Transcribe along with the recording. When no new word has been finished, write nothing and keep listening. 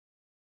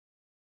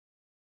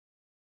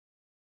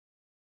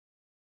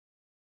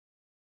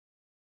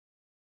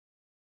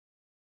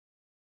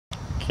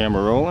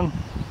Camera rolling.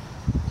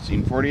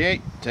 Scene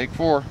 48, take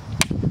 4.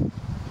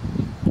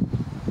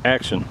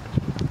 Action.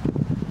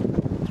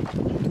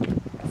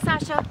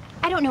 Sasha,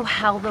 I don't know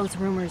how those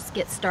rumors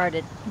get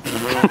started.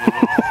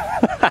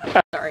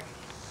 Sorry.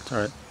 It's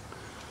alright.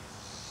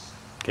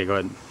 Okay, go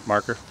ahead.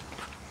 Marker.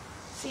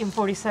 Scene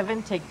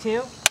 47, take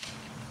 2.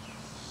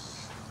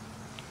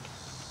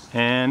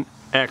 And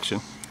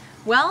action.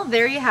 Well,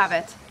 there you have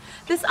it.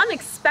 This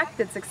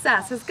unexpected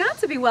success has got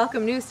to be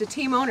welcome news to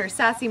team owner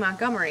Sassy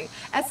Montgomery,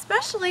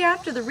 especially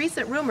after the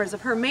recent rumors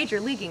of her major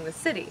leaguing the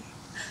city.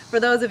 For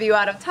those of you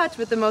out of touch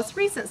with the most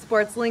recent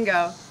sports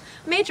lingo,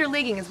 major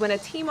leaguing is when a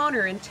team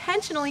owner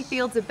intentionally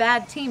fields a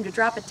bad team to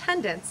drop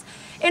attendance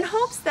in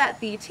hopes that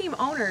the team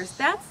owners,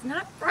 that's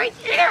not right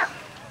here.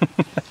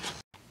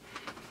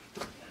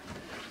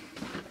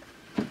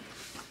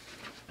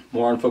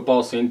 Moron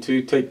Football, scene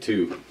 2, take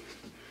 2.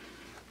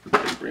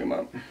 Bring him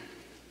up.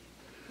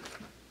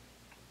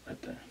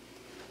 Right there.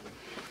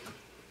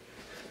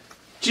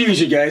 Jeez,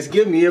 you guys,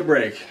 give me a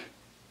break.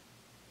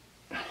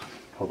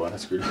 Hold on, I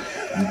screwed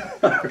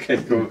up. Okay,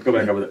 go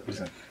back up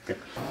with it. Okay.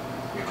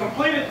 You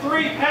completed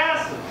 3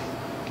 passes.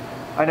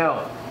 I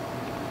know.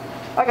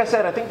 Like I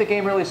said, I think the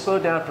game really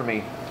slowed down for me.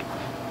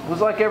 It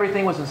was like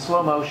everything was in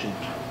slow motion.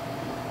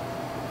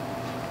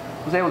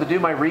 I was able to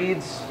do my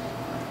reads,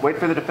 wait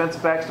for the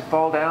defensive backs to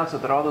fall down so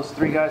that all those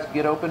 3 guys could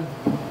get open.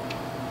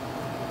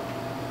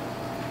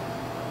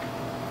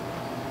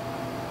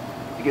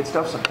 You get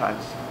stuff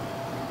sometimes.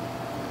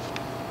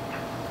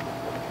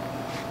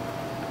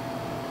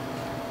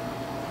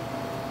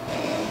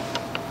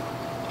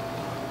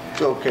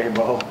 It's okay,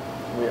 Bo.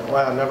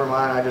 Well, never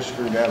mind, I just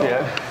screwed that up.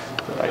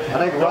 Yeah. I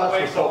think Don't Ross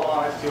wait was so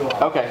long, it's too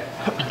long. Okay.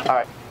 All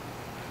right.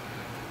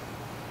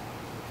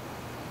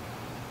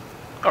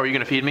 Oh, are you going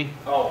to feed me?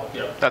 Oh,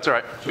 yeah. That's all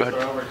right. Go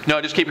ahead. No,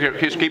 just keep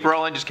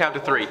rolling. Just count to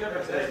 3.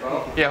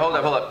 Yeah, hold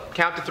up.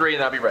 Count to 3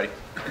 and I'll be ready.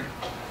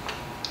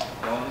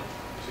 1,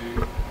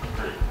 2,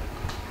 3.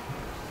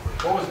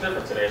 What was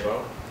different today,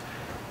 Bo?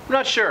 I'm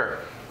not sure.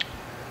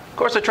 Of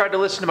course, I tried to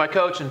listen to my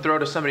coach and throw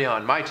to somebody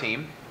on my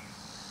team.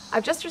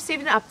 I've just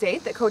received an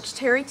update that Coach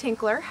Terry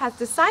Tinkler has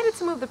decided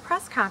to move the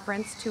press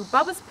conference to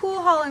Bubba's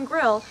Pool Hall and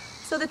Grill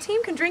so the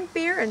team can drink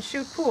beer and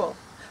shoot pool.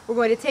 We're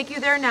going to take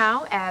you there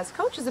now as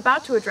Coach is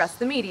about to address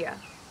the media.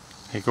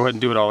 Hey, go ahead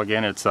and do it all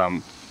again. It's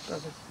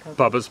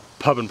Bubba's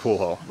Pub and Pool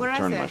Hall. What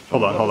did I say?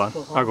 Hold on.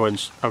 I'll go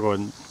ahead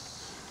and.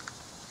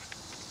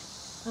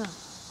 Oh.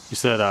 You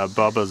said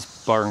Bubba's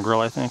Bar and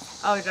Grill, I think.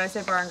 Oh, did I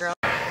say bar and grill?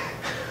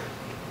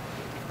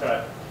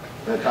 I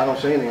don't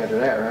see anything after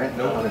that, right?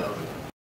 Nope.